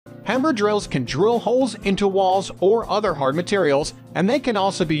Hammer drills can drill holes into walls or other hard materials, and they can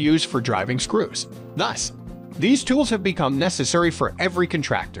also be used for driving screws. Thus, these tools have become necessary for every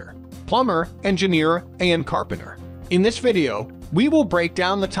contractor, plumber, engineer, and carpenter. In this video, we will break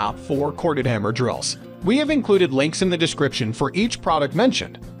down the top 4 corded hammer drills. We have included links in the description for each product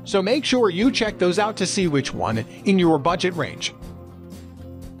mentioned, so make sure you check those out to see which one in your budget range.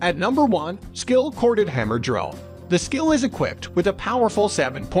 At number 1, Skil Corded Hammer Drill. The Skil is equipped with a powerful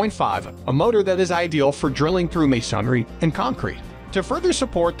 7.5, a motor that is ideal for drilling through masonry and concrete. To further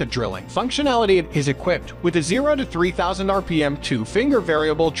support the drilling functionality, it is equipped with a 0 to 3000 RPM 2-finger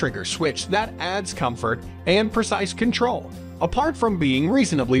variable trigger switch that adds comfort and precise control. Apart from being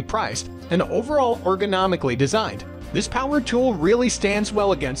reasonably priced and overall ergonomically designed, this power tool really stands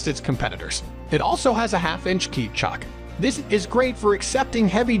well against its competitors. It also has a 1/2-inch key chuck. This is great for accepting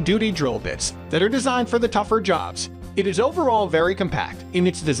heavy-duty drill bits that are designed for the tougher jobs. It is overall very compact in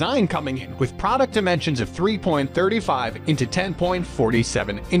its design, coming in with product dimensions of 3.35 into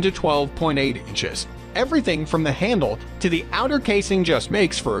 10.47 into 12.8 inches. Everything from the handle to the outer casing just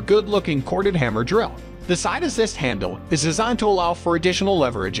makes for a good-looking corded hammer drill. The side assist handle is designed to allow for additional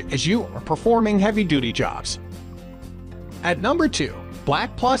leverage as you are performing heavy-duty jobs. At number 2,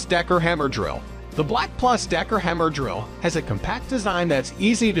 Black Plus Decker Hammer Drill. The Black Plus Decker Hammer Drill has a compact design that's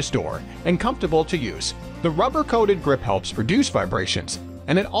easy to store and comfortable to use. The rubber-coated grip helps reduce vibrations,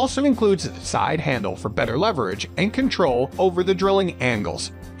 and it also includes a side handle for better leverage and control over the drilling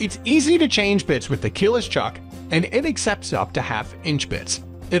angles. It's easy to change bits with the keyless chuck, and it accepts up to 1/2-inch bits.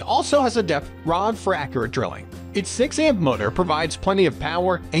 It also has a depth rod for accurate drilling. Its 6-amp motor provides plenty of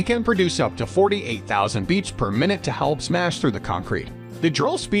power and can produce up to 48,000 beats per minute to help smash through the concrete. The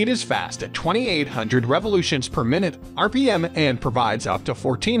drill speed is fast at 2,800 revolutions per minute RPM and provides up to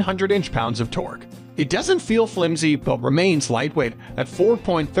 1,400 inch-pounds of torque. It doesn't feel flimsy but remains lightweight at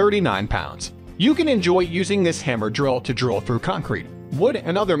 4.39 pounds. You can enjoy using this hammer drill to drill through concrete, wood,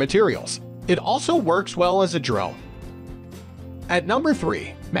 and other materials. It also works well as a drill. At number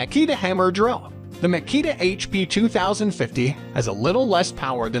 3, Makita Hammer Drill. The Makita HP 2050 has a little less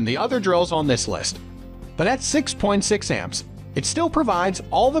power than the other drills on this list, but at 6.6 amps, it still provides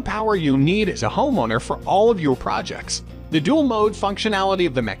all the power you need as a homeowner for all of your projects. The dual-mode functionality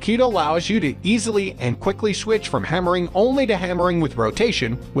of the Makita allows you to easily and quickly switch from hammering only to hammering with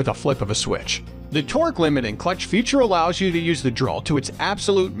rotation with a flip of a switch. The torque limit and clutch feature allows you to use the drill to its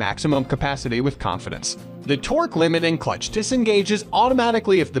absolute maximum capacity with confidence. The torque limit and clutch disengages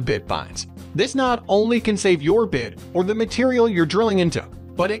automatically if the bit binds. This not only can save your bit or the material you're drilling into,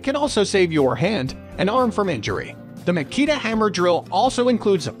 but it can also save your hand and arm from injury. The Makita Hammer Drill also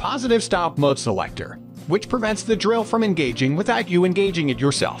includes a positive stop mode selector, which prevents the drill from engaging without you engaging it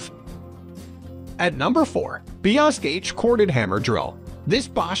yourself. At number 4, Bosch H Corded Hammer Drill. This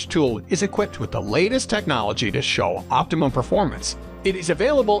Bosch tool is equipped with the latest technology to show optimum performance. It is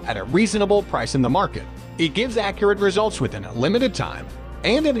available at a reasonable price in the market. It gives accurate results within a limited time,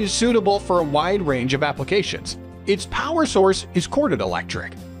 and it is suitable for a wide range of applications. Its power source is corded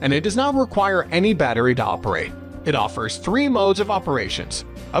electric, and it does not require any battery to operate. It offers 3 modes of operations.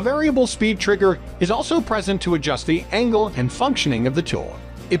 A variable speed trigger is also present to adjust the angle and functioning of the tool.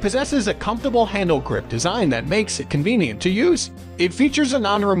 It possesses a comfortable handle grip design that makes it convenient to use. It features a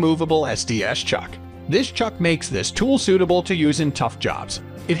non-removable SDS chuck. This chuck makes this tool suitable to use in tough jobs.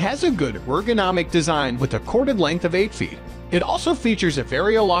 It has a good ergonomic design with a corded length of 8 feet. It also features a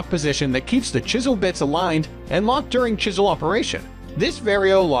Vario lock position that keeps the chisel bits aligned and locked during chisel operation. This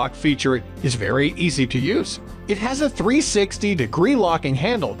Vario lock feature is very easy to use. It has a 360-degree locking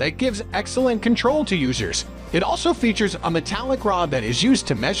handle that gives excellent control to users. It also features a metallic rod that is used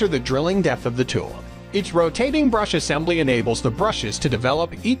to measure the drilling depth of the tool. Its rotating brush assembly enables the brushes to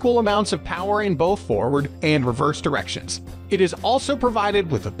develop equal amounts of power in both forward and reverse directions. It is also provided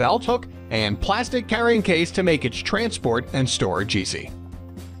with a belt hook and plastic carrying case to make its transport and storage easy.